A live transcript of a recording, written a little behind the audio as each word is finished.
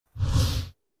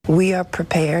We are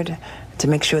prepared to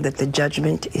make sure that the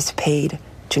judgment is paid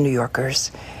to New Yorkers.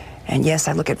 And yes,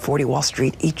 I look at 40 Wall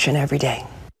Street each and every day.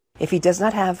 If he does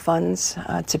not have funds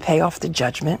to pay off the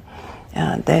judgment,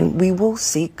 then we will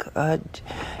seek,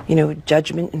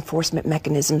 judgment enforcement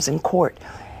mechanisms in court.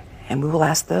 And we will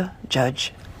ask the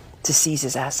judge to seize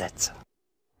his assets.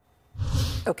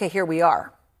 Okay, here we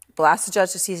are. We'll ask the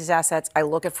judge to seize his assets. I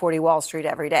look at 40 Wall Street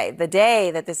every day. The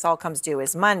day that this all comes due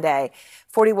is Monday.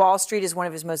 40 Wall Street is one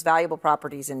of his most valuable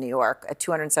properties in New York at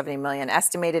 $270 million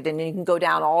estimated. And you can go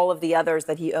down all of the others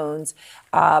that he owns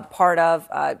part of,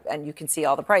 and you can see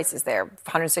all the prices there.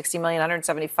 160 million,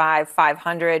 175,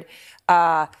 500,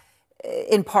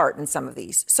 in part in some of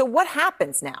these. So what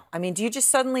happens now? I mean, do you just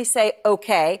suddenly say,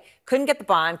 okay, couldn't get the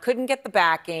bond, couldn't get the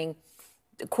backing,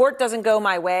 the court doesn't go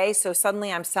my way, so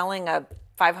suddenly I'm selling a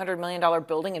 $500 million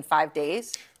building in 5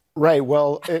 days? Right.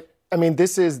 Well,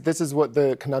 this is what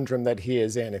the conundrum that he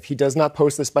is in. If he does not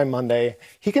post this by Monday,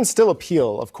 he can still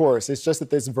appeal, of course. It's just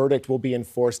that this verdict will be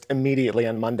enforced immediately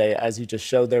on Monday, as you just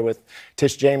showed there with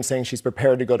Tish James saying she's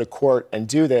prepared to go to court and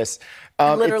do this.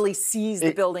 Literally seize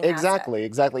the building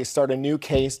Exactly. Start a new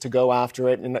case to go after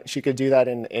it. And she could do that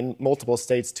in multiple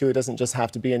states, too. It doesn't just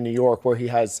have to be in New York where he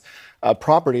has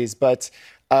properties. But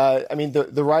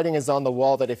the writing is on the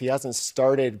wall that if he hasn't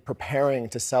started preparing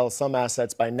to sell some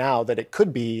assets by now, that it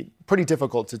could be pretty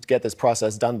difficult to get this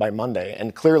process done by Monday.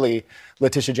 And clearly,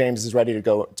 Letitia James is ready to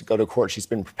go to court. She's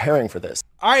been preparing for this.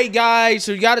 All right, guys.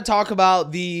 So you got to talk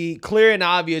about the clear and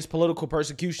obvious political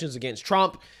persecutions against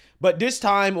Trump, but this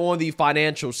time on the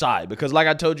financial side, because like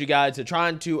I told you guys, they're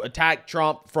trying to attack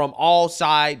Trump from all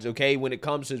sides, okay, when it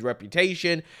comes to his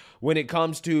reputation, when it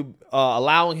comes to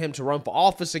allowing him to run for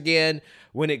office again,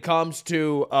 when it comes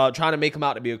to trying to make him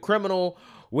out to be a criminal,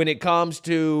 when it comes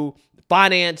to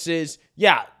finances.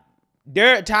 Yeah,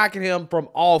 they're attacking him from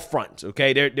all fronts,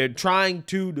 okay? They're trying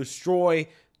to destroy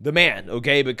the man,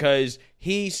 okay, because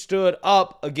he stood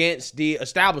up against the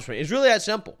establishment. It's really that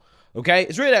simple, okay?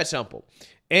 It's really that simple.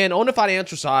 And on the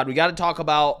financial side, we got to talk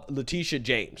about Letitia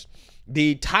James,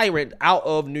 the tyrant out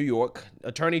of New York,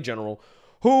 Attorney General,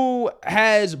 who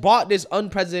has brought this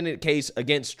unprecedented case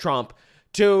against Trump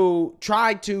to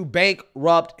try to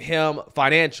bankrupt him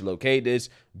financially, okay? This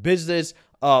business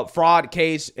fraud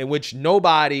case in which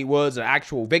nobody was an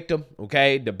actual victim,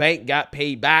 okay? The bank got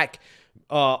paid back,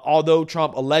 although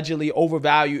Trump allegedly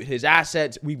overvalued his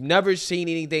assets. We've never seen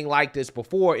anything like this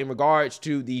before in regards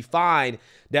to the fine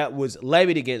that was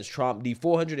levied against Trump, the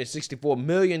 $464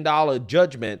 million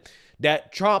judgment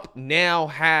that Trump now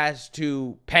has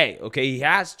to pay, okay? He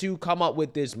has to come up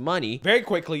with this money very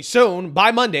quickly, soon,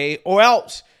 by Monday, or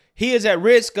else he is at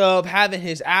risk of having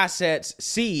his assets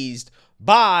seized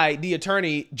by the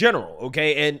Attorney General,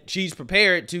 okay? And she's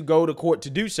prepared to go to court to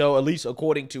do so, at least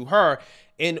according to her,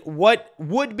 in what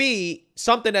would be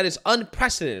something that is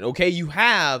unprecedented, okay? You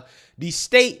have the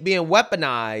state being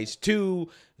weaponized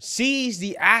to seize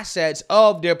the assets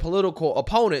of their political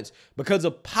opponents because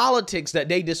of politics that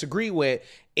they disagree with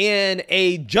in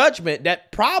a judgment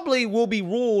that probably will be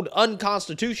ruled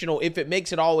unconstitutional if it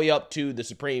makes it all the way up to the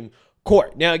Supreme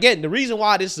Court. Now, again, the reason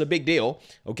why this is a big deal,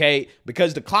 okay,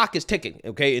 because the clock is ticking,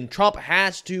 okay, and Trump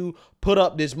has to put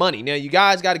up this money. Now, you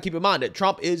guys got to keep in mind that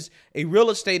Trump is a real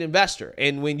estate investor,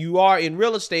 and when you are in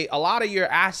real estate, a lot of your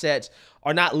assets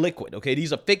are not liquid, okay?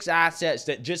 These are fixed assets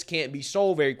that just can't be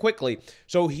sold very quickly.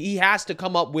 So he has to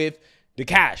come up with the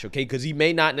cash, okay? Because he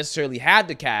may not necessarily have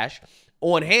the cash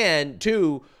on hand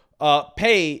to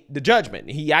pay the judgment.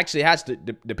 He actually has to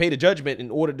pay the judgment in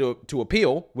order to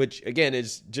appeal, which again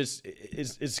is just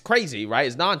is crazy, right?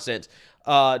 It's nonsense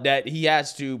that he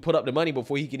has to put up the money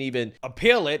before he can even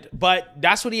appeal it. But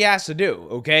that's what he has to do,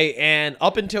 okay? And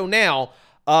up until now,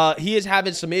 he is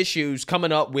having some issues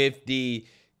coming up with the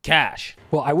cash.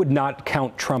 Well, I would not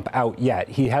count Trump out yet.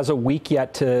 He has a week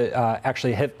yet to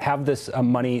actually have this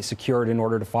money secured in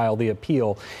order to file the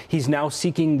appeal. He's now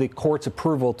seeking the court's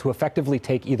approval to effectively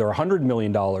take either $100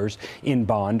 million in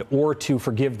bond or to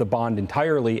forgive the bond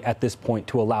entirely at this point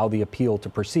to allow the appeal to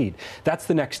proceed. That's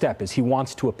the next step, is he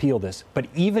wants to appeal this. But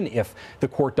even if the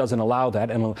court doesn't allow that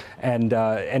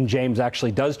and James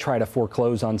actually does try to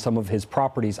foreclose on some of his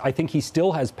properties, I think he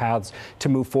still has paths to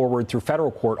move forward through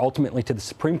federal court, ultimately to the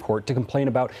Supreme Court, to complain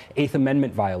about Eighth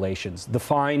Amendment violations, the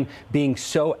fine being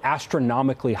so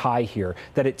astronomically high here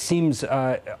that it seems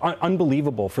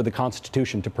unbelievable for the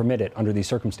Constitution to permit it under these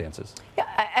circumstances.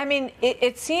 Yeah, I mean,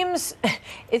 it seems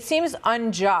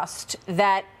unjust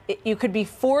that you could be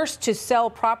forced to sell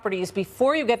properties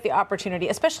before you get the opportunity,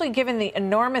 especially given the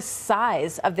enormous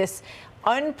size of this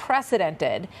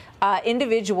unprecedented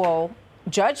individual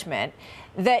judgment.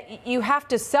 that you have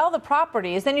to sell the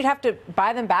properties, then you'd have to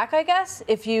buy them back, I guess,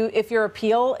 if your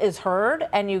appeal is heard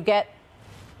and you get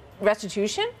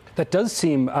restitution? That does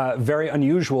seem very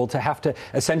unusual to have to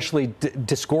essentially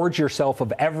disgorge yourself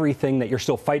of everything that you're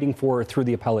still fighting for through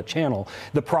the appellate channel.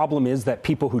 The problem is that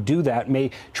people who do that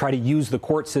may try to use the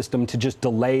court system to just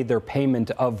delay their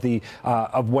payment of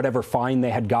whatever fine they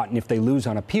had gotten if they lose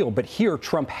on appeal. But here,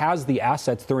 Trump has the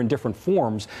assets. They're in different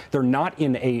forms. They're not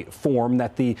in a form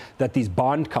that these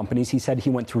bond companies, he said he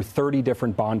went through 30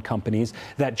 different bond companies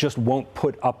that just won't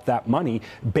put up that money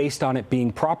based on it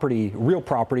being property, real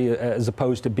property, as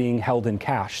opposed to being held in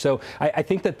cash. So I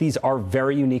think that these are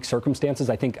very unique circumstances.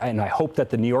 I think, and I hope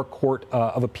that the New York Court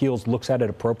of Appeals looks at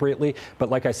it appropriately. But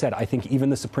like I said, I think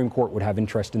even the Supreme Court would have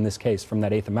interest in this case from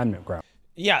that Eighth Amendment ground.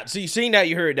 Yeah, so you've seen that,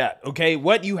 you heard that, okay?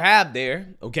 What you have there,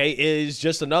 okay, is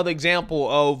just another example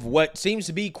of what seems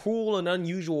to be cruel and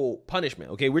unusual punishment,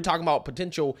 okay? We're talking about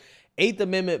potential Eighth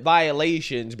Amendment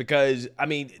violations because, I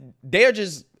mean, they're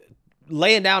just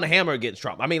laying down a hammer against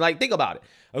Trump. I mean, like, think about it,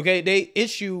 okay? They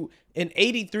issue an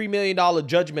 $83 million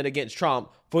judgment against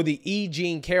Trump for the E.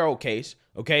 Jean Carroll case,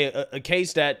 okay? A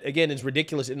case that, again, is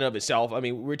ridiculous in and of itself. I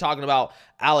mean, we're talking about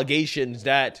allegations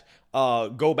that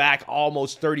go back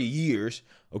almost 30 years,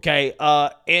 okay?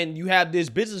 And you have this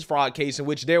business fraud case in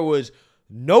which there was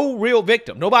no real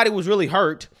victim. Nobody was really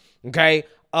hurt, okay?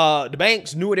 The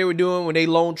banks knew what they were doing when they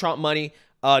loaned Trump money.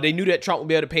 They knew that Trump would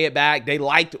be able to pay it back. They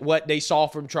liked what they saw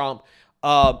from Trump.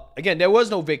 Again, there was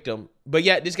no victim, but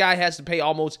yet this guy has to pay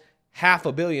almost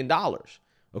 $500 million,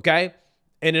 okay?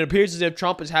 And it appears as if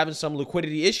Trump is having some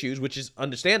liquidity issues, which is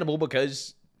understandable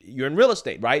because you're in real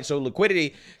estate, right? So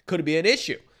liquidity could be an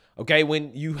issue, okay,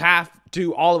 when you have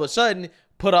to all of a sudden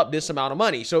put up this amount of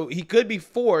money. So he could be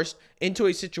forced into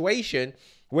a situation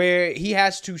where he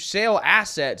has to sell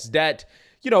assets that,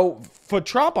 you know, for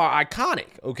Trump are iconic,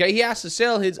 okay? He has to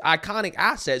sell his iconic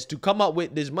assets to come up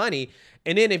with this money.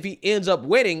 And then if he ends up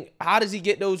winning, how does he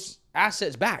get those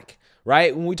assets back,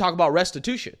 right? When we talk about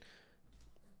restitution.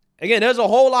 Again, there's a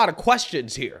whole lot of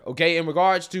questions here, okay, in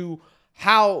regards to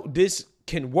how this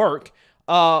can work.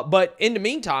 But in the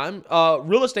meantime,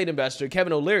 real estate investor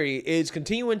Kevin O'Leary is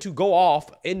continuing to go off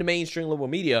in the mainstream liberal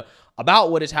media about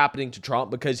what is happening to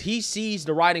Trump because he sees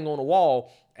the writing on the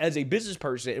wall as a business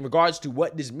person in regards to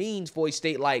what this means for a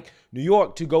state like New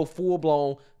York to go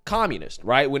full-blown communist,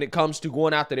 right, when it comes to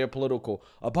going after their political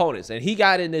opponents. And he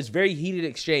got in this very heated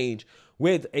exchange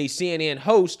with a CNN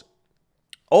host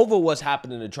over what's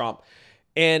happening to Trump.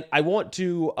 And I want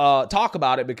to talk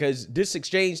about it because this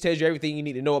exchange tells you everything you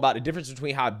need to know about the difference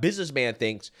between how a businessman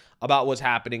thinks about what's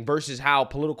happening versus how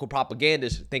political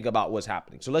propagandists think about what's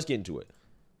happening. So let's get into it.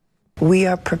 We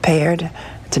are prepared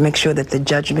to make sure that the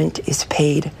judgment is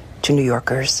paid to New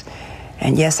Yorkers.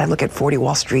 And yes, I look at 40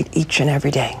 Wall Street each and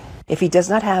every day. If he does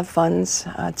not have funds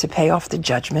to pay off the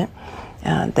judgment,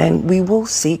 then we will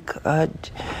seek,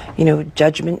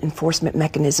 judgment enforcement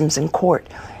mechanisms in court.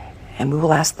 And we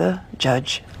will ask the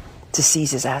judge to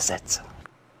seize his assets.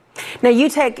 Now you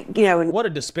take, What a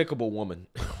despicable woman,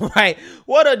 right?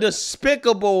 What a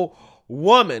despicable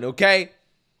woman, okay?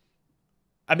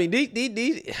 I mean,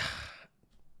 these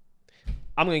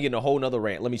I'm going to get in a whole nother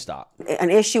rant. Let me stop.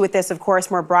 An issue with this, of course,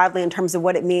 more broadly in terms of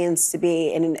what it means to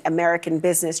be in an American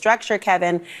business structure,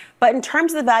 Kevin. But in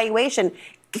terms of the valuation,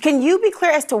 can you be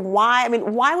clear as to why? I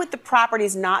mean, why would the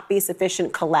properties not be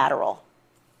sufficient collateral?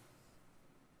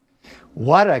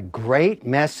 What a great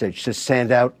message to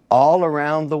send out all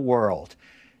around the world.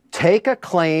 Take a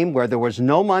claim where there was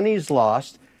no monies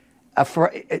lost.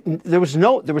 There was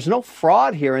no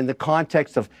fraud here in the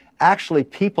context of actually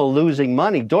people losing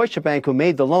money. Deutsche Bank, who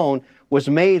made the loan, was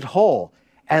made whole.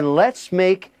 And let's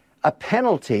make a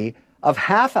penalty of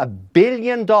 $500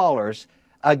 million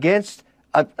against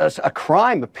a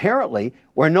crime, apparently,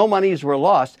 where no monies were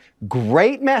lost.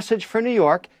 Great message for New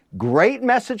York. Great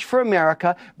message for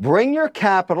America. Bring your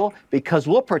capital because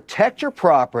we'll protect your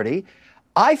property.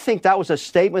 I think that was a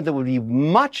statement that would be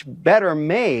much better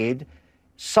made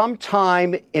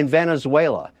sometime in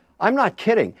Venezuela. I'm not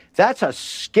kidding. That's a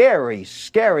scary,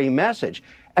 scary message.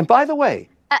 And by the way,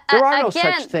 there are no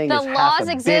such thing as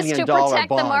 $500 million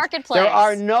bonds. There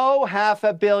are no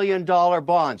 $500 million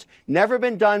bonds. Never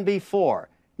been done before.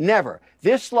 Never.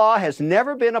 This law has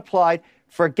never been applied.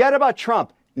 Forget about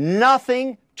Trump.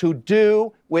 Nothing to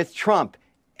do with Trump.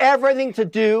 Everything to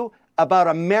do about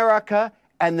America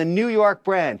and the New York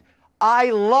brand. I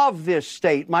love this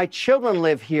state. My children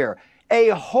live here. A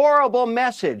horrible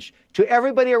message to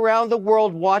everybody around the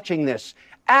world watching this.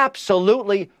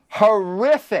 absolutely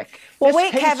horrific. Well, This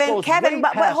wait, case goes Kevin, way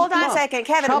but past hold on a Trump. second.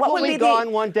 Kevin, Trump what will would be be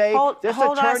gone one day. This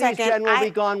hold on a attorney second. general will be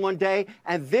gone one day.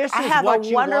 And this I is have what a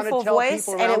you want to wonderful tell voice,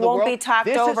 people and around it the won't world. be talked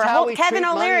this over. Is how we Kevin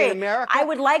treat money O'Leary, in America. I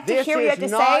would like to hear what you have to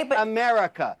say, but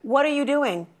America. what are you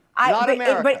doing? Not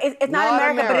America. But it's not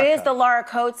America, but it is the Laura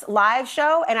Coates live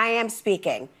show, and I am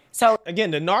speaking. So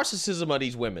again, the narcissism of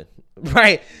these women,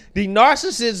 right? The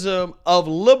narcissism of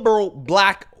liberal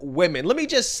black women. Let me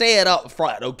just say it up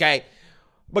front, okay?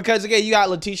 Because again, you got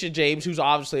Letitia James, who's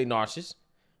obviously a narcissist.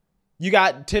 You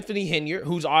got Tiffany Henyard,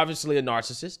 who's obviously a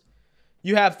narcissist.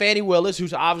 You have Fannie Willis,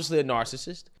 who's obviously a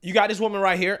narcissist. You got this woman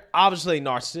right here, obviously a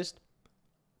narcissist.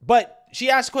 But she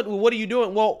asked, well, what are you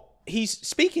doing? Well, he's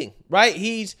speaking, right?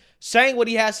 He's saying what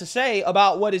he has to say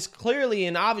about what is clearly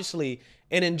and obviously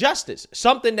an injustice,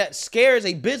 something that scares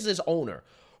a business owner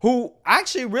who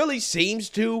actually really seems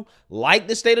to like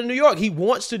the state of New York. He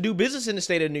wants to do business in the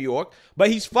state of New York, but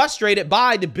he's frustrated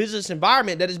by the business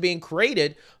environment that is being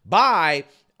created by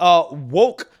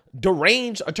woke,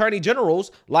 deranged attorney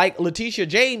generals like Letitia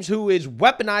James, who is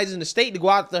weaponizing the state to go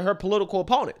after her political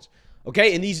opponents,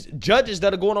 okay? And these judges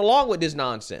that are going along with this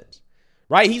nonsense,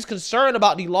 right? He's concerned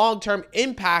about the long-term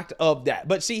impact of that.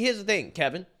 But see, here's the thing,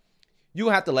 Kevin. You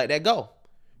have to let that go.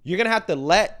 You're going to have to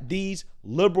let these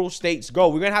liberal states go.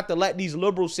 We're going to have to let these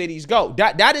liberal cities go.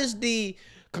 That is the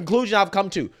conclusion I've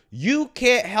come to. You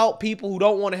can't help people who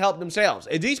don't want to help themselves.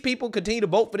 If these people continue to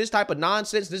vote for this type of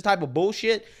nonsense, this type of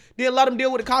bullshit, then let them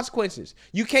deal with the consequences.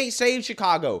 You can't save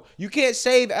Chicago. You can't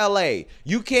save LA.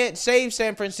 You can't save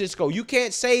San Francisco. You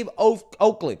can't save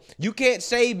Oakland. You can't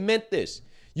save Memphis.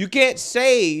 You can't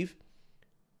save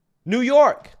New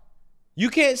York.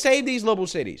 You can't save these liberal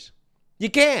cities.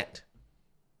 You can't.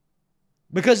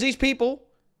 Because these people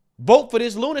vote for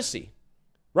this lunacy,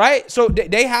 right? So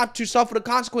they have to suffer the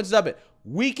consequences of it.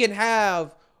 We can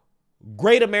have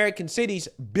great American cities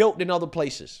built in other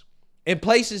places, in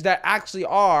places that actually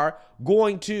are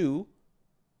going to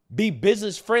be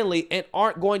business friendly and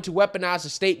aren't going to weaponize the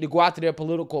state to go after their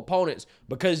political opponents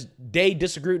because they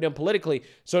disagree with them politically.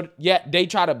 So yet they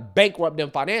try to bankrupt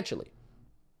them financially.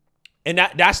 And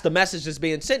that's the message that's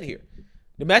being sent here.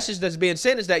 The message that's being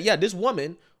sent is that, yeah, this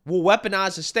woman will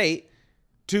weaponize the state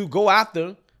to go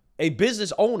after a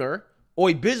business owner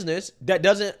or a business that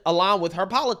doesn't align with her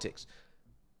politics.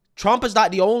 Trump is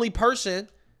not the only person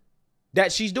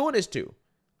that she's doing this to.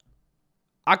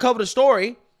 I covered a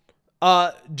story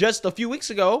just a few weeks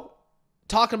ago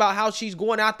talking about how she's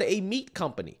going after a meat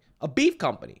company, a beef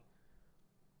company,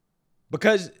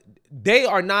 because they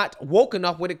are not woke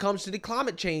enough when it comes to the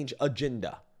climate change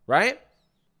agenda, right?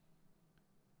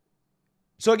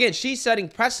 So again, she's setting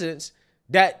precedents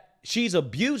that she's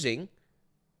abusing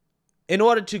in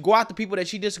order to go after people that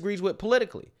she disagrees with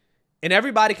politically. And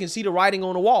everybody can see the writing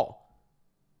on the wall.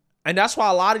 And that's why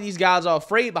a lot of these guys are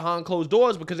afraid behind closed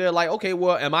doors, because they're like, okay,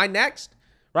 well, am I next?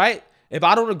 Right? If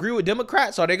I don't agree with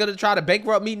Democrats, are they going to try to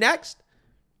bankrupt me next?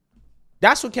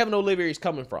 That's where Kevin O'Leary is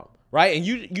coming from, right? And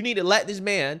you need to let this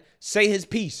man say his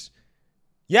piece.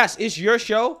 Yes, it's your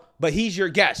show, but he's your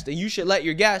guest, and you should let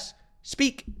your guest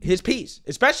speak his piece,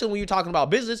 especially when you're talking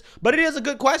about business. But it is a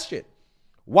good question.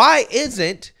 Why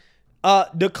isn't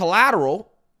the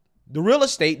collateral, the real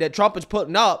estate that Trump is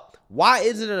putting up, why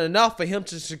isn't it enough for him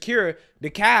to secure the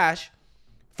cash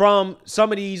from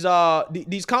some of these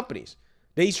companies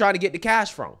that he's trying to get the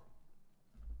cash from?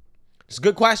 It's a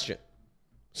good question.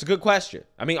 It's a good question.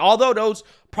 I mean, although those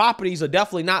properties are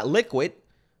definitely not liquid,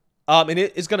 and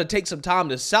it's going to take some time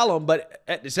to sell them, but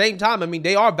at the same time, I mean,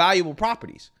 they are valuable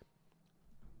properties.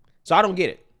 So I don't get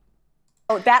it.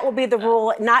 Oh, that will be the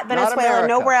rule, not Venezuela,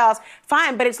 nowhere else.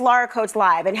 Fine, but it's Laura Coates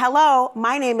Live. And hello,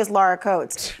 my name is Laura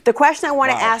Coates. The question I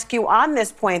want to ask you on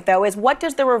this point, though, is what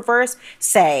does the reverse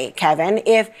say, Kevin,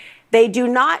 if they do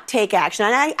not take action?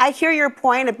 And I hear your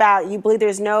point about you believe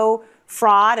there's no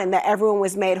fraud and that everyone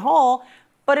was made whole,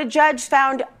 but a judge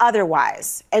found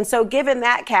otherwise. And so given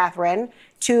that, Catherine,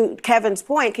 to Kevin's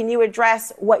point, can you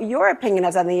address what your opinion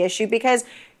is on the issue? Because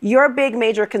your big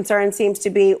major concern seems to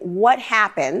be what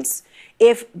happens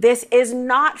if this is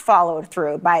not followed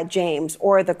through by James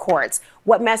or the courts.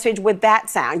 What message would that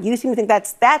sound? You seem to think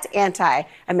that's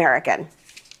anti-American.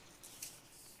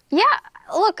 Yeah,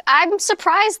 look, I'm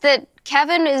surprised that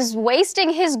Kevin is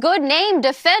wasting his good name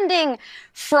defending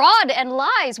fraud and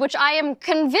lies, which I am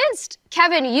convinced,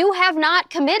 Kevin, you have not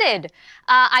committed.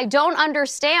 I don't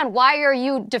understand. Why are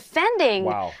you defending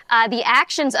the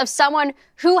actions of someone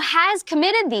who has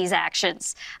committed these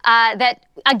actions? That,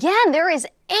 again, there is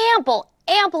ample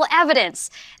ample evidence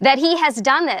that he has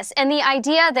done this. And the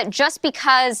idea that just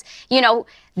because, you know,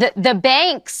 the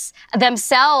banks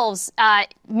themselves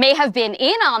may have been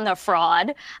in on the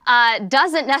fraud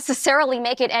doesn't necessarily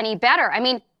make it any better. I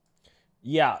mean,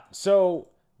 yeah, so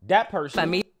that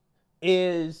person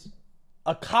is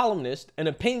a columnist, an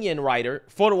opinion writer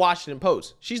for the Washington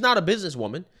Post. She's not a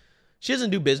businesswoman. She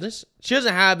doesn't do business. She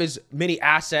doesn't have as many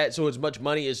assets or as much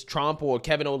money as Trump or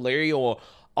Kevin O'Leary or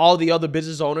all the other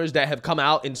business owners that have come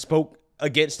out and spoke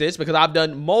against this, because I've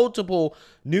done multiple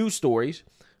news stories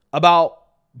about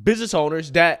business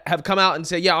owners that have come out and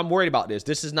said, yeah, I'm worried about this.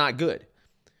 This is not good.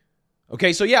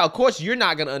 Okay, so yeah, of course you're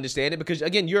not going to understand it because,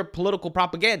 again, you're a political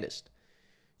propagandist.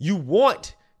 You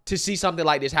want to see something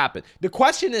like this happen. The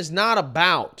question is not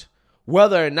about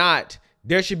whether or not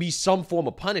there should be some form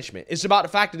of punishment. It's about the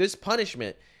fact that this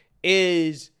punishment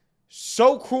is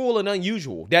so cruel and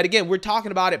unusual that, again, we're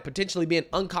talking about it potentially being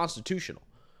unconstitutional.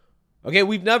 Okay,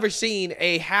 we've never seen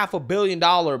a $500 million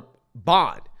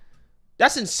bond.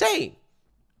 That's insane.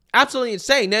 Absolutely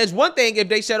insane. Now, there's one thing if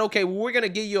they said, okay, well, we're going to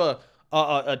give you a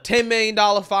 $10 million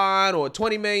fine or a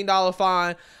 $20 million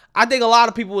fine. I think a lot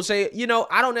of people would say, you know,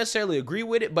 I don't necessarily agree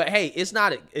with it, but hey, it's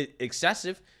not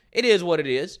excessive. It is what it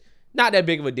is. Not that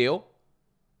big of a deal.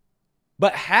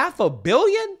 But $500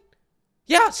 million?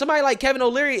 Yeah, somebody like Kevin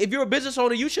O'Leary, if you're a business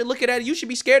owner, you should look at it. You should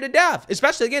be scared to death,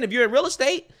 especially, again, if you're in real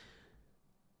estate.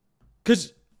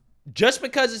 Because just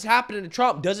because it's happening to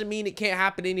Trump doesn't mean it can't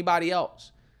happen to anybody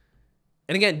else.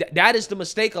 And again, that is the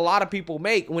mistake a lot of people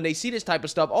make when they see this type of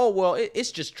stuff. Oh, well,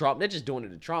 it's just Trump. They're just doing it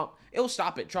to Trump. It'll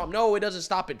stop at Trump. No, it doesn't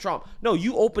stop at Trump. No,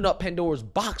 you open up Pandora's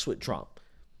box with Trump.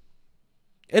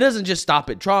 It doesn't just stop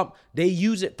at Trump. They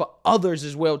use it for others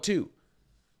as well, too.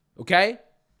 Okay?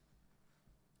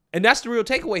 And that's the real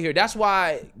takeaway here. That's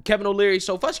why Kevin O'Leary is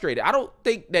so frustrated. I don't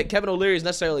think that Kevin O'Leary is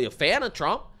necessarily a fan of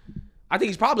Trump. I think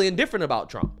he's probably indifferent about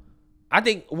Trump. I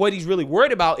think what he's really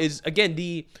worried about is, again,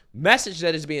 the message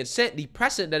that is being sent, the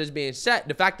precedent that is being set,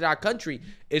 the fact that our country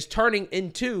is turning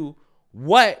into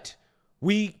what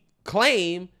we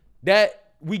claim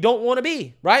that we don't want to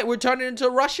be, right? We're turning into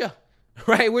Russia,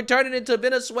 right? We're turning into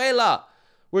Venezuela.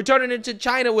 We're turning into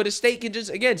China, where the state can just,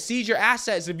 again, seize your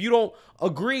assets if you don't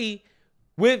agree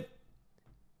with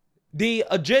the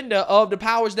agenda of the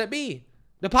powers that be,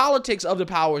 the politics of the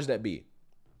powers that be.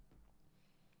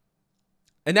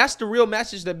 And that's the real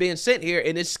message that's being sent here,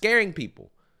 and it's scaring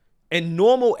people. And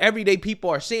normal, everyday people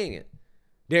are seeing it.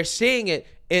 They're seeing it,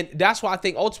 and that's why I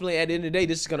think ultimately at the end of the day,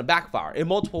 this is going to backfire in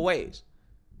multiple ways.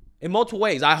 In multiple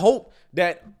ways. I hope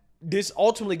that this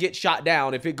ultimately gets shot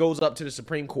down if it goes up to the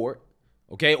Supreme Court,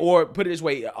 okay? Or put it this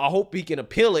way, I hope he can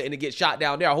appeal it and it gets shot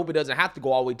down there. I hope it doesn't have to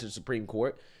go all the way to the Supreme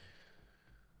Court.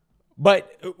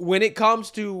 But when it comes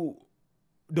to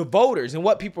the voters and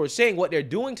what people are saying, what they're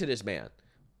doing to this man,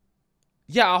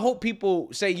 yeah, I hope people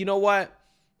say, you know what?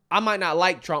 I might not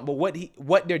like Trump, but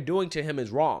what they're doing to him is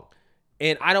wrong.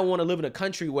 And I don't want to live in a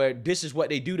country where this is what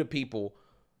they do to people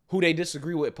who they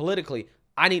disagree with politically.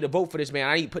 I need to vote for this man.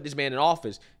 I need to put this man in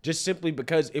office, just simply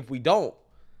because if we don't,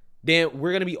 then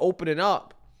we're going to be opening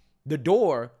up the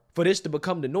door for this to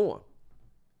become the norm.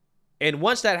 And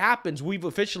once that happens, we've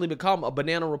officially become a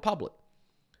banana republic.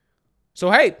 So,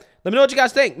 hey, let me know what you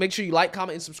guys think. Make sure you like,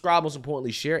 comment, and subscribe. Most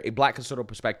importantly, share a Black conservative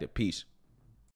perspective. Peace.